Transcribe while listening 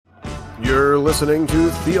You're listening to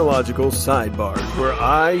Theological Sidebars, where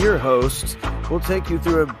I, your host, will take you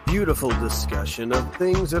through a beautiful discussion of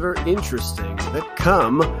things that are interesting that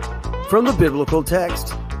come from the biblical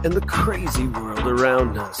text and the crazy world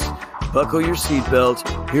around us. Buckle your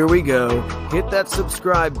seatbelt. Here we go. Hit that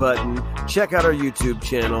subscribe button. Check out our YouTube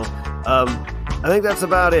channel. I think that's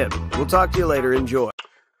about it. We'll talk to you later. Enjoy.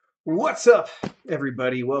 What's up,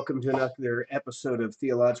 everybody? Welcome to another episode of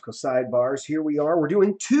Theological Sidebars. Here we are. We're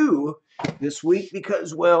doing two this week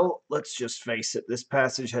because, well, let's just face it, this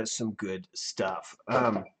passage has some good stuff.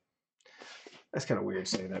 That's kind of weird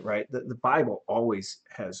saying that, right? The Bible always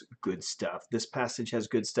has good stuff. This passage has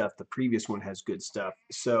good stuff. The previous one has good stuff.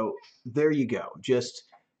 So there you go. Just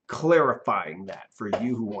clarifying that for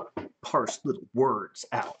you who want to parse little words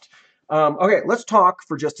out. Okay, let's talk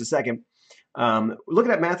for just a second.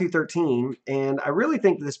 Looking at Matthew 13, and I really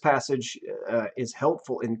think this passage is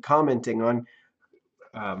helpful in commenting on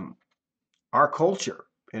our culture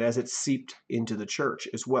and as it's seeped into the church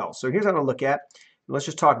as well. So here's what I'm going to look at. Let's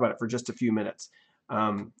just talk about it for just a few minutes.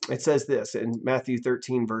 It says this in Matthew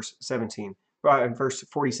 13, verse 17, and verse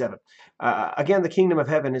 47. Again, the kingdom of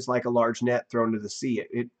heaven is like a large net thrown to the sea.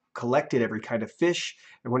 It collected every kind of fish,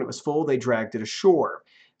 and when it was full, they dragged it ashore,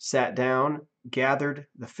 sat down, gathered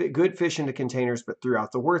the good fish into containers, but threw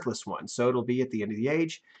out the worthless ones. So it'll be at the end of the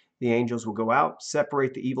age. The angels will go out,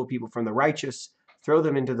 separate the evil people from the righteous, throw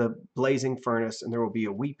them into the blazing furnace, and there will be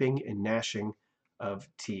a weeping and gnashing of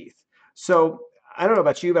teeth. So I don't know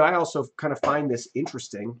about you, but I also kind of find this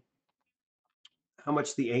interesting, how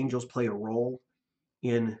much the angels play a role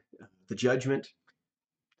in the judgment.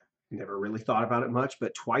 Never really thought about it much,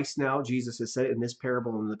 but twice now Jesus has said it in this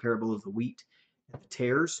parable and the parable of the wheat and the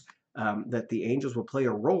tares, that the angels will play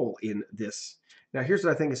a role in this. Now, here's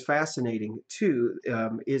what I think is fascinating, too,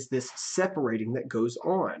 is this separating that goes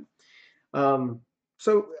on.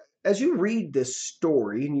 So as you read this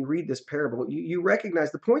story and you read this parable, you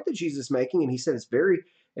recognize the point that Jesus is making, and he said it's very,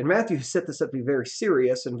 and Matthew has set this up to be very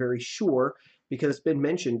serious and very sure, because it's been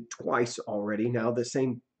mentioned twice already now, the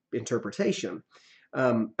same interpretation.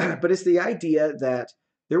 But it's the idea that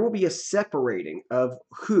there will be a separating of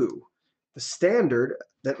who. The standard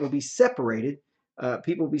that will be separated,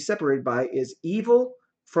 people will be separated by, is evil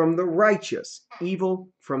from the righteous. Evil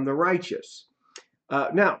from the righteous.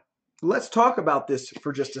 Now, let's talk about this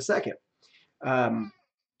for just a second.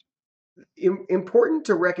 Important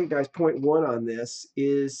to recognize point one on this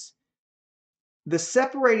is the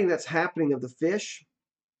separating that's happening of the fish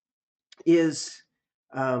is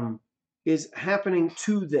happening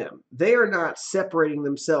to them. They are not separating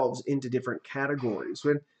themselves into different categories.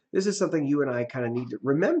 This is something you and I kind of need to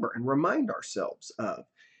remember and remind ourselves of,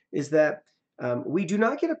 is that we do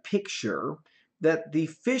not get a picture that the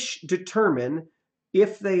fish determine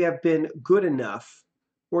if they have been good enough,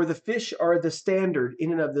 or the fish are the standard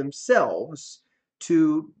in and of themselves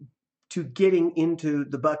to getting into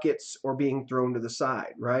the buckets or being thrown to the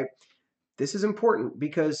side, right? This is important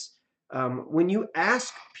because when you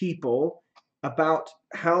ask people about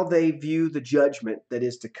how they view the judgment that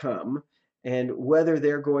is to come, and whether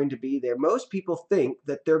they're going to be there, most people think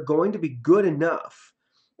that they're going to be good enough,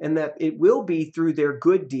 and that it will be through their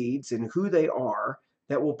good deeds and who they are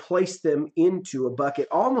that will place them into a bucket,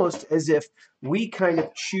 almost as if we kind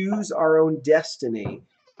of choose our own destiny.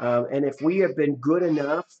 And if we have been good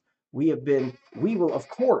enough, we will, of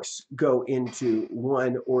course, go into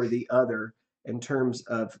one or the other in terms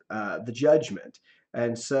of the judgment.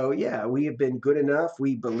 And so, yeah, we have been good enough.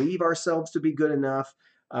 We believe ourselves to be good enough.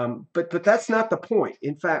 But that's not the point.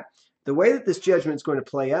 In fact, the way that this judgment is going to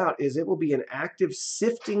play out is it will be an active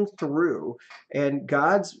sifting through, and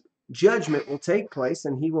God's judgment will take place,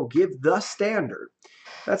 and he will give the standard.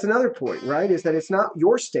 That's another point, right? Is that it's not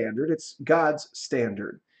your standard, it's God's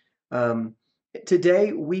standard.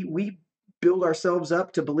 Today, we build ourselves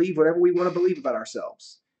up to believe whatever we want to believe about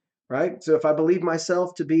ourselves, right? So if I believe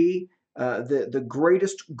myself to be the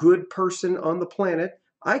greatest good person on the planet,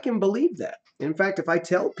 I can believe that. In fact, if I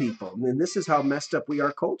tell people, and this is how messed up we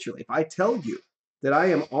are culturally, if I tell you that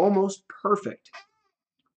I am almost perfect,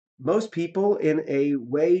 most people, in a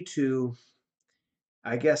way to,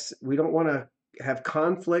 I guess, we don't want to have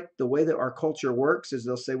conflict, the way that our culture works is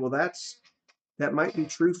they'll say, well, that might be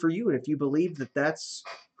true for you. And if you believe that that's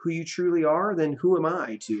who you truly are, then who am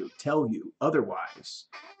I to tell you otherwise?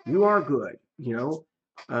 You are good.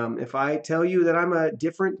 If I tell you that I'm a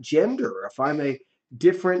different gender, if I'm a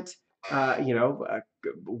different,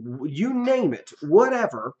 you name it,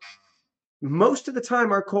 whatever, most of the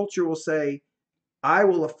time our culture will say, I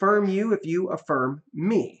will affirm you if you affirm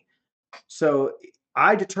me. So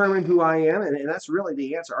I determine who I am, and that's really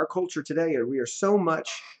the answer. Our culture today, we are so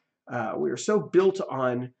much we are so built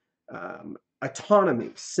on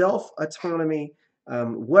autonomy, self-autonomy.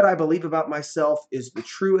 What I believe about myself is the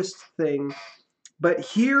truest thing. But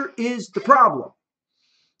here is the problem.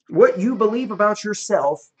 What you believe about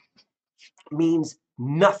yourself means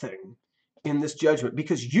nothing in this judgment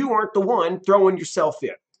because you aren't the one throwing yourself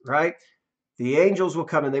in, right? The angels will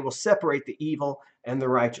come and they will separate the evil and the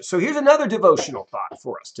righteous. So here's another devotional thought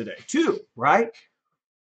for us today, too, right?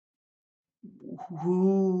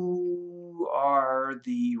 Who are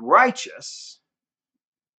the righteous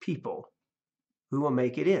people who will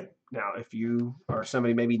make it in? Now, if you are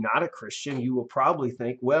somebody maybe not a Christian, you will probably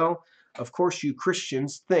think, well, of course you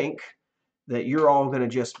Christians think that you're all going to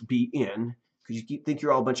just be in because you think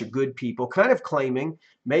you're all a bunch of good people, kind of claiming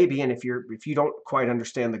maybe, and if you don't quite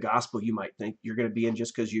understand the gospel, you might think you're going to be in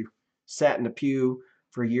just because you sat in a pew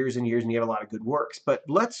for years and years and you have a lot of good works. But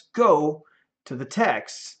let's go to the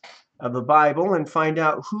text of the Bible and find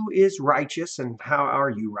out who is righteous and how are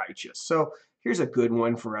you righteous. So here's a good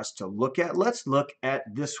one for us to look at. Let's look at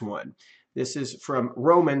this one. This is from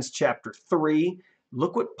Romans chapter 3.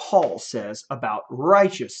 Look what Paul says about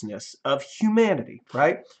righteousness of humanity,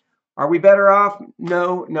 right? Are we better off?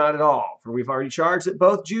 No, not at all. For we've already charged that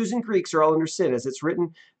both Jews and Greeks are all under sin. As it's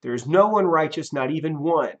written, there is no one righteous, not even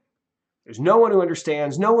one. There's no one who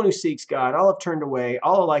understands, no one who seeks God. All have turned away.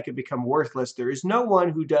 All alike have become worthless. There is no one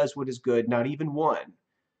who does what is good, not even one.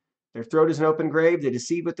 Their throat is an open grave. They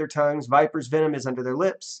deceive with their tongues. Viper's venom is under their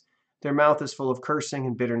lips. Their mouth is full of cursing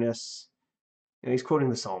and bitterness. And he's quoting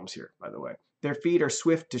the Psalms here, by the way. Their feet are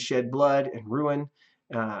swift to shed blood and ruin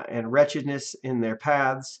and wretchedness in their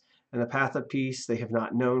paths. And the path of peace they have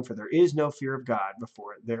not known, for there is no fear of God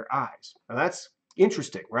before their eyes. Now that's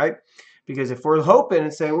interesting, right? Because if we're hoping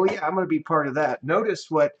and saying, well, yeah, I'm going to be part of that. Notice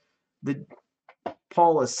what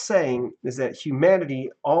Paul is saying is that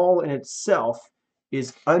humanity all in itself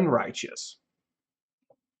is unrighteous.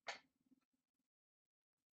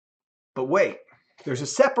 But wait, there's a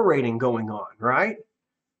separating going on, right?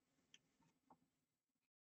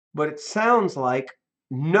 But it sounds like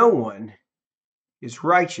no one is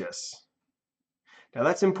righteous. Now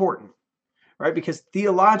that's important, right? Because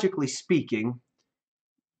theologically speaking,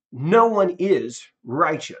 no one is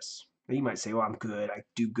righteous. Now you might say, well, I'm good. I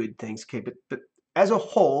do good things. Okay, but as a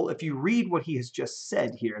whole, if you read what he has just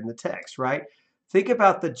said here in the text, right? Think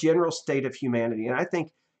about the general state of humanity. And I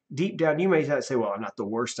think deep down, you may say, well, I'm not the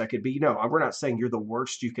worst I could be. No, we're not saying you're the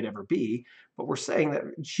worst you could ever be. But we're saying that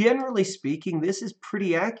generally speaking, this is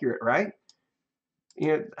pretty accurate, right? You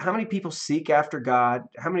know, how many people seek after God?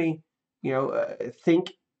 How many,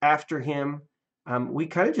 think after him? We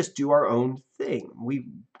kind of just do our own thing. We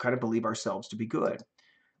kind of believe ourselves to be good.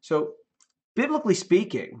 So, biblically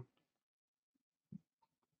speaking,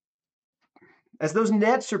 as those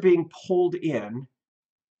nets are being pulled in,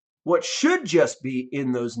 what should just be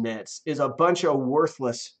in those nets is a bunch of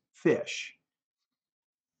worthless fish.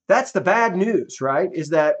 That's the bad news, right? Is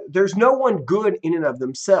that there's no one good in and of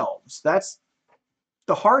themselves. That's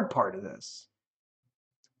the hard part of this.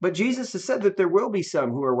 But Jesus has said that there will be some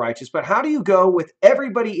who are righteous. But how do you go with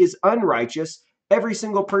everybody is unrighteous? Every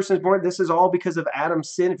single person is born. This is all because of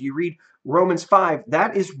Adam's sin. If you read Romans 5,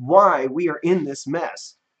 that is why we are in this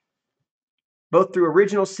mess. Both through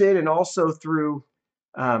original sin and also through,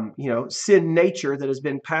 sin nature that has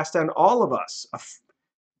been passed down to all of us.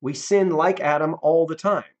 We sin like Adam all the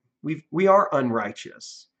time. We are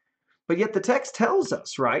unrighteous. But yet the text tells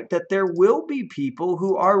us, right, that there will be people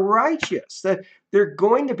who are righteous, that there are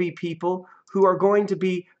going to be people who are going to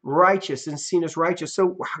be righteous and seen as righteous.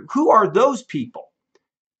 So who are those people?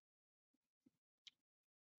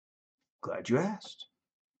 Glad you asked.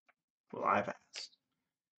 Well, I've asked.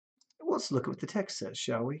 Well, let's look at what the text says,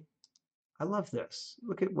 shall we? I love this.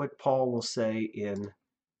 Look at what Paul will say in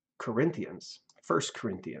Corinthians, 1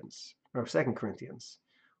 Corinthians, or 2 Corinthians.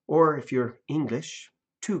 Or if you're English,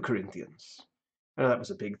 2 Corinthians. I know that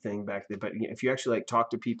was a big thing back then, but if you actually talk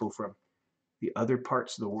to people from the other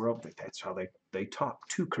parts of the world, that's how they talk.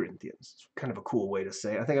 2 Corinthians. It's kind of a cool way to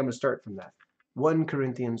say it. I think I'm going to start from that. 1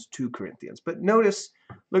 Corinthians, 2 Corinthians. But notice,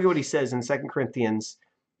 look at what he says in 2 Corinthians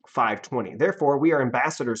 5:20. Therefore, we are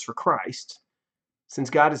ambassadors for Christ.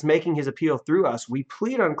 Since God is making his appeal through us, we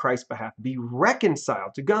plead on Christ's behalf, be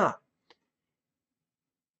reconciled to God.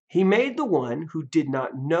 He made the one who did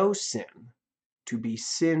not know sin to be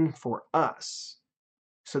sin for us,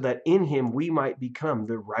 so that in him we might become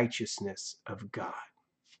the righteousness of God.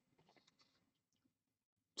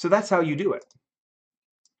 So that's how you do it.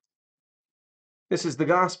 This is the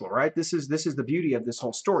gospel, right? This is the beauty of this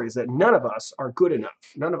whole story, is that none of us are good enough.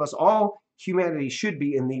 None of us, all humanity should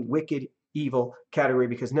be in the wicked, evil category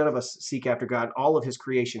because none of us seek after God. All of his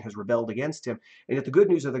creation has rebelled against him. And yet the good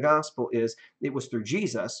news of the gospel is it was through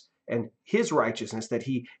Jesus and his righteousness that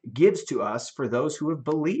he gives to us for those who have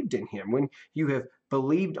believed in him. When you have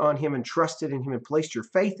believed on him and trusted in him and placed your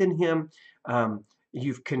faith in him,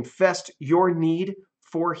 you've confessed your need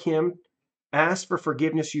for him, asked for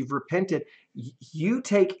forgiveness, you've repented, you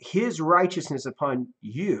take his righteousness upon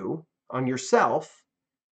you, on yourself,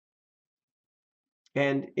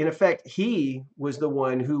 and in effect, he was the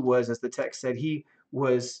one who was, as the text said, he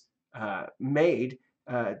was made,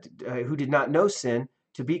 who did not know sin,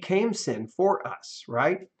 to become sin for us,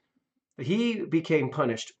 right? He became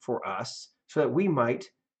punished for us so that we might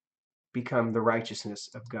become the righteousness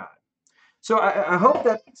of God. So I hope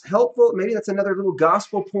that's helpful. Maybe that's another little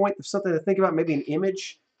gospel point of something to think about, maybe an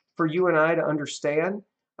image for you and I to understand.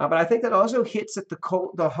 But I think that also hits at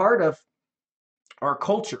the heart of our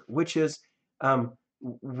culture, which is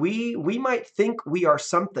we might think we are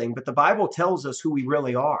something, but the Bible tells us who we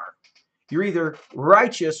really are. You're either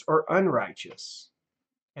righteous or unrighteous.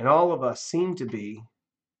 And all of us seem to be,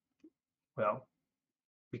 well,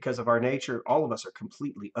 because of our nature, all of us are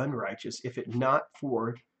completely unrighteous, if it not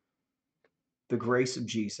for the grace of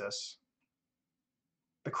Jesus,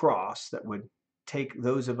 the cross that would take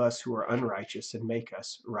those of us who are unrighteous and make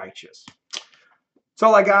us righteous. That's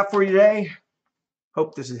all I got for you today.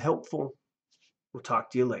 Hope this is helpful. We'll talk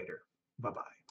to you later. Bye-bye.